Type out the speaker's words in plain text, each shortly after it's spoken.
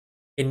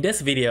In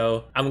this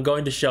video, I'm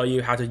going to show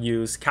you how to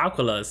use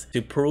calculus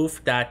to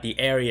prove that the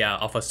area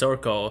of a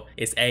circle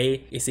is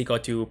A is equal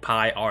to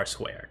pi r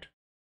squared.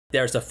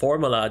 There's a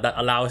formula that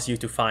allows you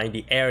to find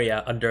the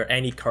area under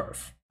any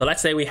curve. So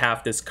let's say we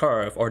have this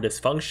curve or this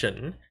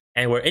function,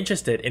 and we're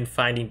interested in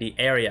finding the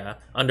area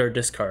under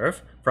this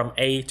curve from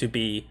A to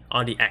B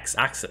on the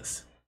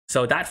x-axis.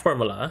 So that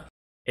formula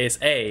is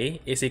A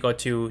is equal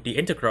to the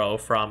integral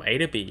from A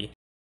to B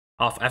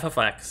of f of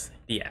x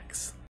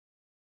dx.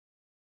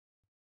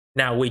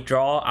 Now we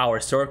draw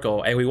our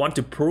circle and we want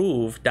to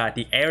prove that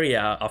the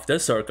area of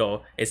this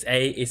circle is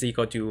A is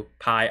equal to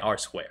pi r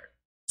squared.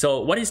 So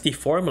what is the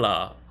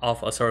formula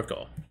of a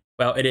circle?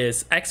 Well, it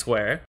is x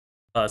squared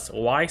plus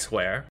y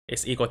squared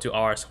is equal to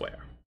r squared,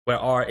 where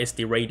r is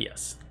the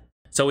radius.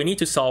 So we need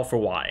to solve for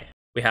y.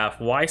 We have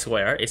y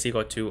squared is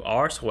equal to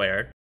r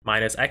squared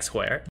minus x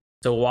squared.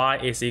 So y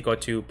is equal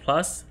to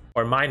plus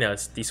or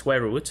minus the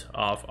square root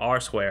of r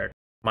squared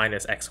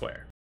minus x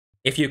squared.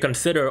 If you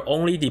consider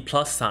only the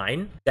plus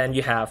sign, then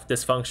you have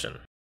this function.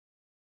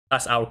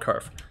 That's our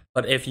curve.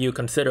 But if you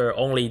consider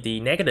only the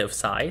negative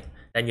side,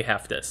 then you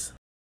have this.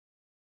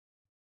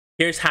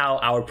 Here's how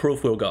our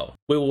proof will go.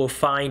 We will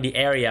find the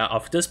area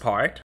of this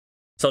part.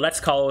 So let's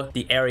call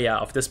the area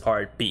of this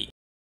part B.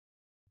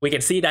 We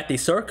can see that the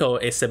circle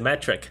is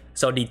symmetric.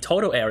 So the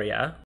total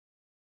area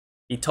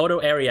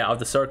of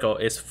the circle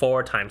is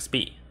 4 times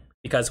B,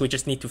 because we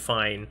just need to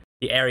find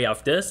the area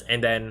of this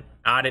and then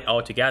add it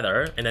all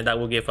together, and then that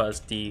will give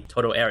us the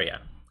total area.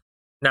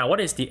 Now,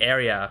 what is the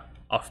area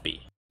of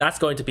B? That's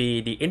going to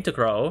be the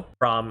integral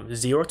from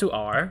 0 to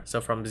r, so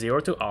from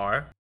 0 to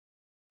r,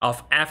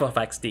 of f of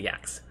x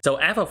dx. So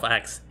f of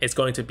x is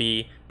going to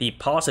be the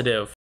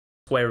positive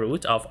square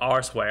root of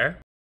r squared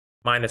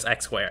minus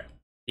x squared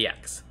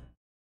dx.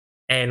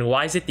 And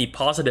why is it the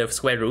positive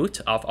square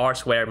root of r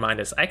squared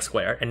minus x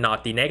squared and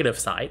not the negative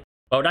side?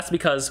 Well, that's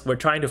because we're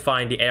trying to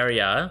find the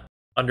area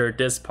under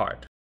this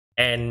part,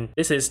 and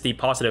this is the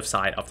positive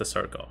side of the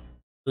circle.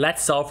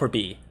 Let's solve for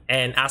B,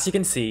 and as you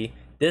can see,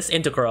 this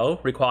integral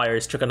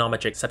requires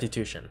trigonometric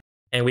substitution.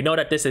 And we know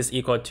that this is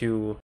equal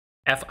to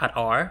f at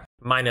r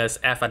minus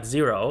f at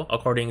 0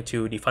 according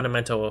to the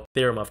fundamental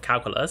theorem of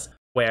calculus,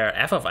 where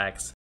f of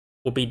x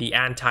will be the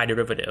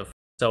antiderivative.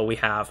 So we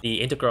have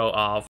the integral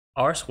of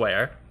r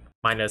squared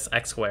minus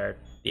x squared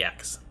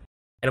dx.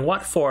 And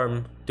what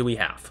form do we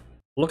have?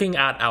 Looking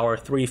at our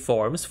 3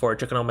 forms for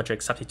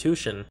trigonometric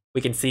substitution, we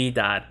can see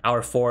that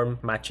our form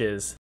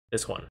matches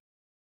this one.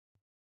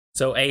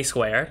 So a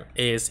squared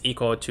is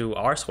equal to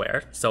r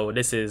squared, so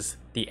this is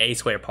the a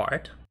squared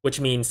part, which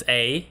means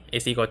a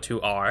is equal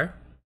to r,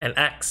 and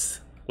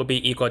x would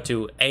be equal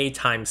to a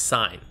times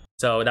sine,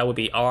 so that would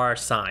be r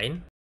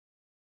sine.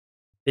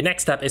 The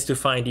next step is to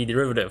find the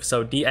derivative,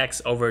 so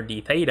dx over d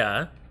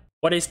theta.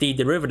 What is the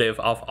derivative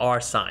of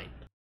r sine?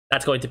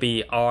 That's going to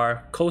be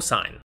r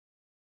cosine,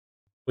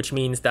 which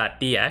means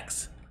that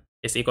dx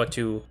is equal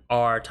to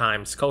r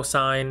times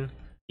cosine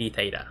d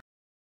theta.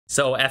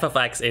 So f of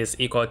x is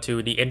equal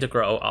to the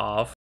integral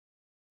of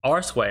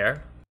r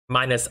squared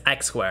minus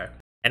x squared,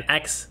 and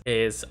x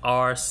is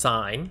r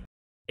sine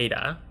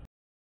theta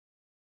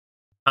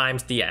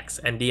times dx,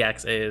 and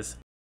dx is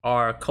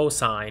r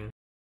cosine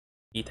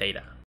d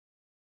theta.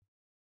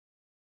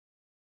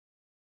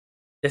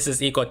 This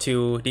is equal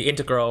to the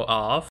integral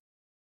of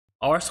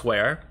r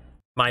squared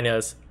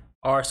minus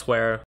r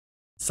squared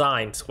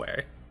sine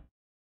squared,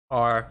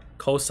 r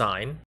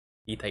cosine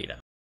d theta.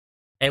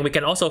 And we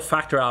can also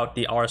factor out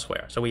the r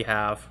squared. So we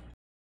have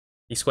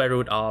the square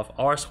root of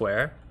r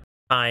squared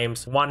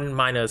times 1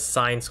 minus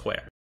sine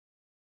squared,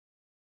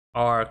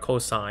 r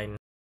cosine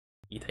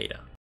d theta.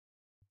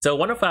 So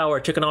one of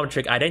our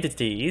trigonometric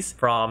identities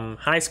from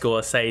high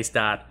school says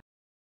that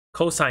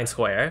cosine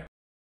squared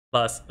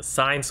plus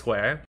sine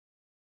squared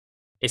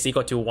is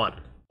equal to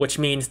 1, which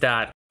means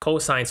that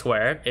cosine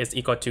squared is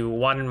equal to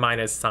 1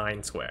 minus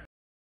sine squared,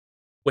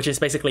 which is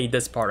basically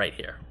this part right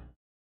here.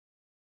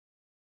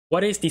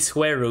 What is the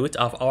square root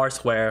of r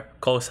squared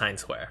cosine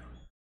squared?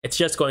 It's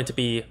just going to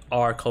be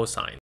r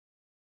cosine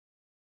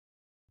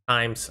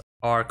times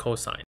r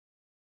cosine.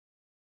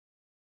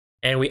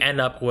 And we end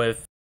up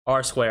with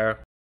r squared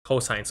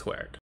cosine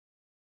squared.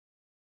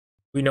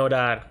 We know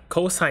that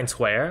cosine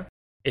squared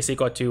is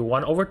equal to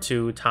 1 over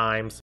 2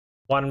 times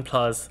 1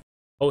 plus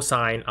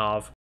cosine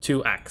of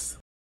 2x.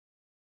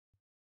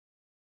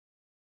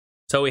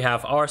 So we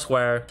have r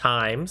squared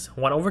times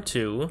 1 over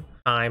 2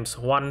 times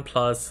 1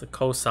 plus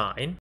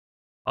cosine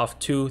of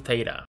 2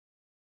 theta,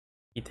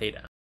 d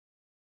theta.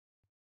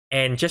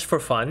 And just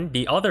for fun,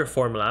 the other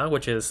formula,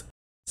 which is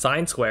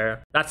sine squared,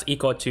 that's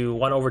equal to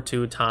 1 over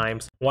 2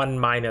 times 1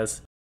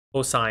 minus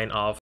cosine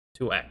of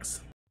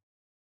 2x.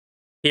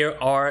 Here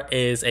r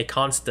is a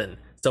constant,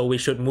 so we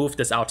should move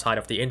this outside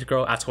of the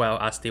integral as well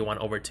as the 1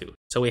 over 2.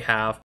 So we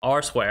have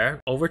r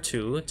squared over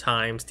 2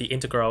 times the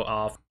integral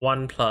of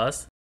 1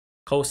 plus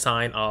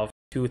cosine of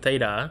 2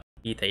 theta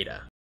d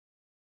theta.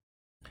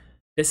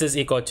 This is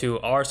equal to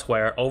r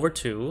squared over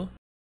 2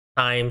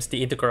 times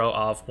the integral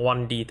of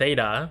 1 d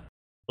theta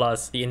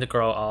plus the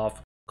integral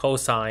of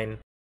cosine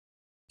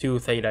 2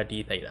 theta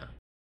d theta.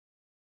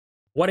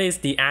 What is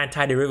the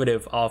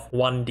antiderivative of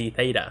 1 d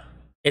theta?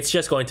 It's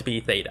just going to be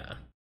theta.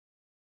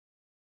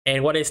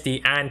 And what is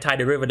the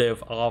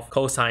antiderivative of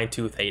cosine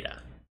 2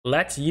 theta?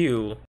 Let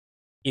u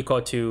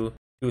equal to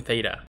 2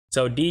 theta.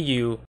 So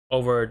du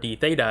over d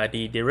theta,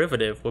 the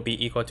derivative will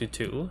be equal to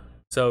 2.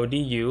 So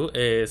du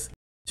is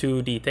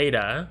 2 d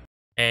theta,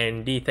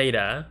 and d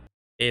theta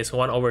is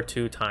 1 over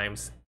 2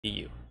 times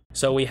du.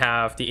 So we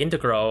have the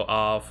integral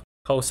of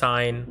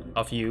cosine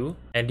of u,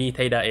 and d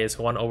theta is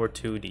 1 over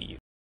 2 du.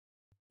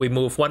 We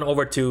move 1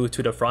 over 2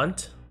 to the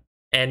front,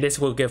 and this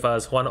will give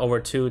us 1 over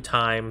 2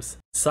 times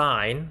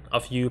sine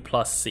of u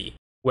plus c,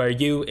 where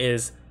u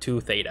is 2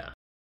 theta.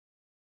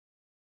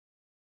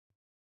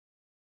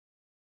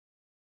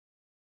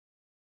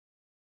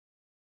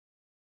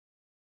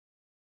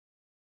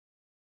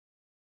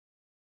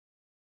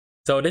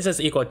 So this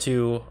is equal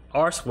to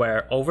r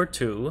squared over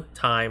 2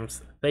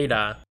 times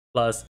theta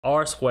plus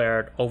r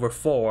squared over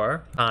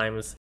 4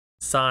 times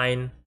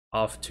sine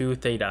of 2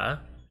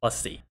 theta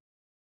plus c.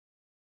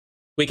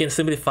 We can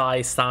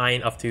simplify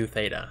sine of 2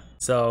 theta.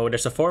 So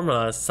there's a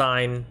formula: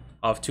 sine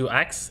of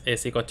 2x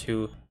is equal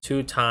to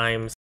 2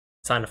 times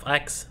sine of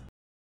x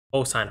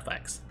cosine of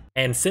x.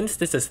 And since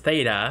this is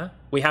theta,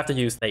 we have to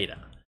use theta.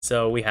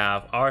 So we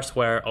have r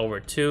squared over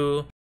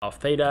 2 of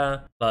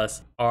theta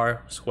plus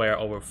r squared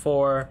over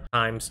 4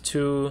 times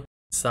 2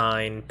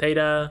 sine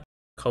theta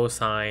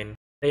cosine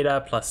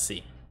theta plus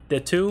c. The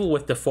 2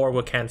 with the 4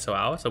 will cancel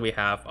out, so we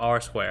have r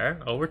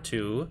squared over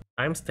 2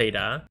 times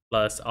theta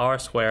plus r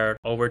squared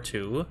over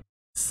 2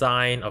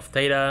 sine of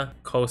theta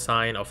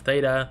cosine of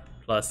theta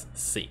plus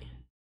c.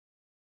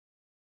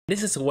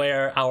 This is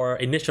where our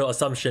initial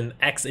assumption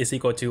x is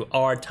equal to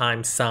r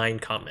times sine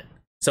come in.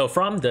 So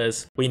from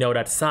this, we know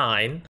that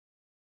sine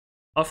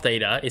of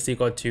theta is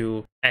equal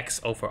to x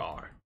over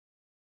r.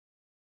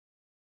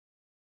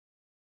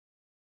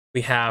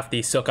 We have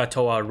the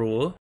SOHCAHTOA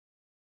rule,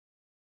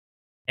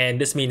 and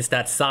this means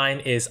that sine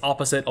is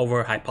opposite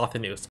over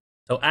hypotenuse.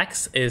 So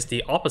x is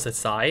the opposite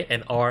side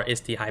and r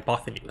is the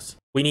hypotenuse.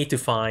 We need to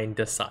find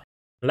this side.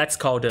 Let's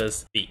call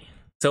this b.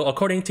 So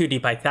according to the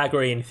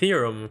Pythagorean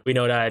theorem, we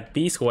know that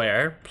b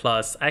squared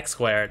plus x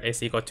squared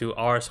is equal to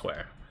r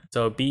squared.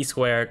 So b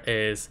squared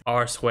is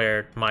r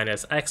squared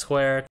minus x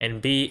squared,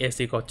 and b is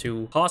equal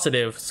to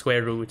positive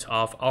square root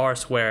of r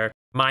squared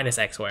minus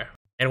x squared.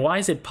 And why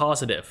is it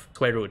positive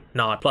square root,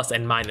 not plus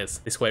and minus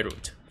the square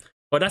root?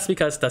 Well, that's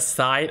because the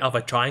side of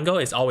a triangle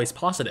is always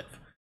positive.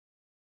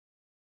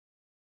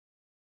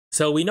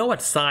 So we know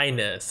what sine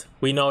is.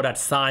 We know that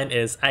sine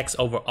is x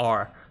over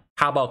r.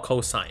 How about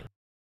cosine?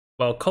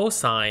 Well,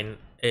 cosine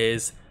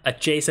is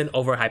adjacent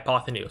over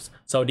hypotenuse.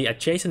 So the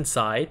adjacent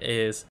side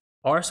is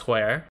r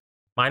squared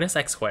minus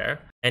x squared,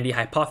 and the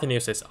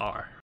hypotenuse is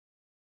r.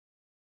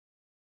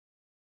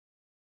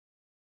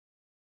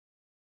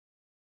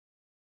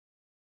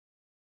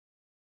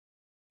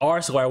 R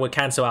squared will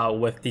cancel out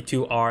with the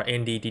 2r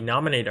in the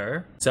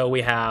denominator. So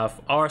we have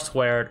r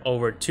squared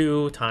over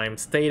 2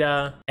 times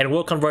theta, and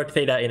we'll convert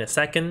theta in a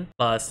second,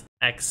 plus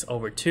x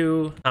over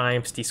 2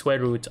 times the square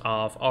root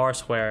of r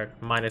squared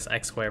minus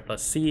x squared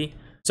plus c.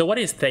 So what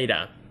is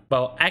theta?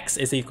 Well, x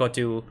is equal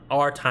to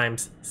r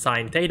times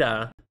sine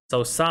theta.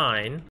 So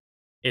sine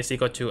is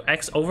equal to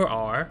x over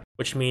r,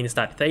 which means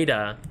that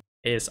theta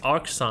is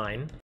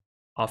arcsine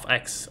of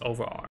x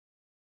over r.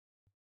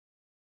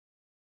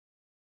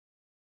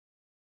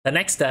 The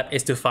next step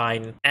is to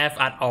find f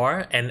at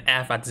r and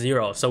f at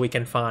 0, so we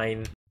can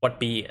find what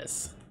b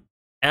is.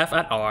 F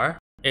at r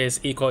is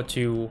equal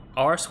to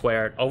r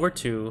squared over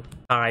 2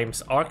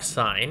 times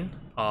arcsine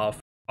of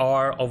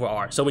r over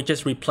r. So we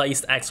just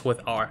replaced x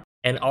with r,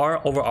 and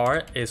r over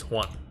r is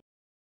 1.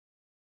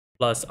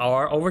 Plus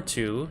r over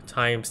 2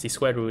 times the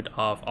square root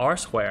of r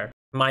squared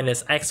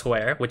minus x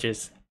squared, which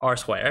is r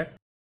squared.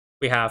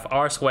 We have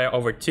r squared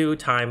over 2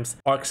 times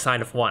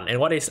arcsine of 1. And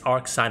what is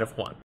arcsine of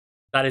 1?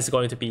 That is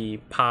going to be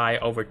pi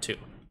over 2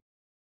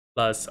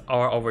 plus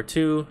r over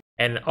 2,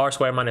 and r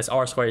squared minus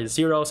r squared is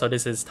 0, so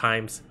this is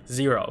times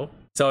 0.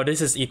 So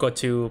this is equal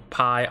to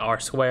pi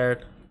r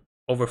squared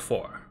over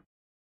 4.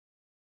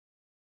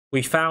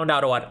 We found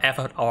out what f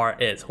at r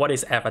is. What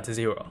is f at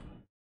 0?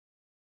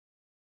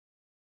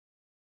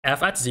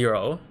 F at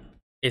 0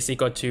 is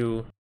equal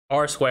to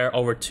r squared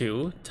over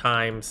 2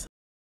 times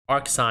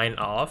arcsine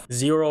of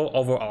 0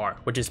 over r,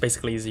 which is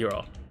basically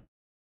 0.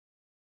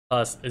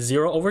 Plus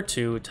 0 over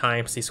 2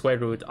 times the square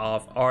root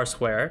of r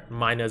squared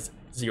minus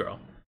 0.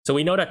 So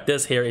we know that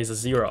this here is a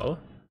 0.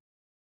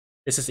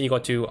 This is equal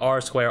to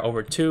r squared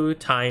over 2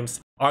 times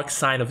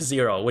arcsine of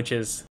 0, which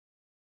is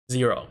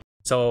 0.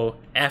 So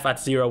f at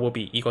 0 will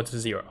be equal to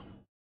 0.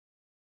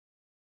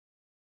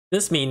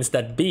 This means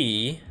that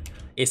b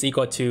is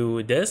equal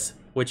to this,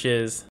 which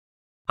is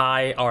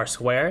pi r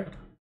squared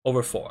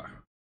over 4.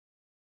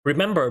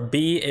 Remember,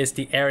 b is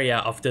the area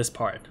of this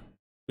part.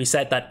 We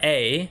said that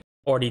a,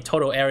 or the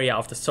total area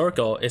of the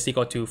circle, is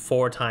equal to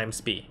 4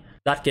 times b.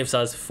 That gives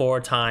us 4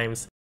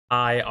 times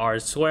pi r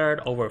squared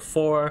over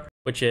 4,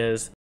 which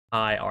is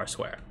pi r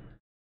squared.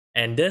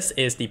 And this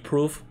is the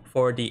proof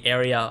for the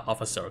area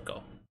of a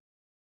circle.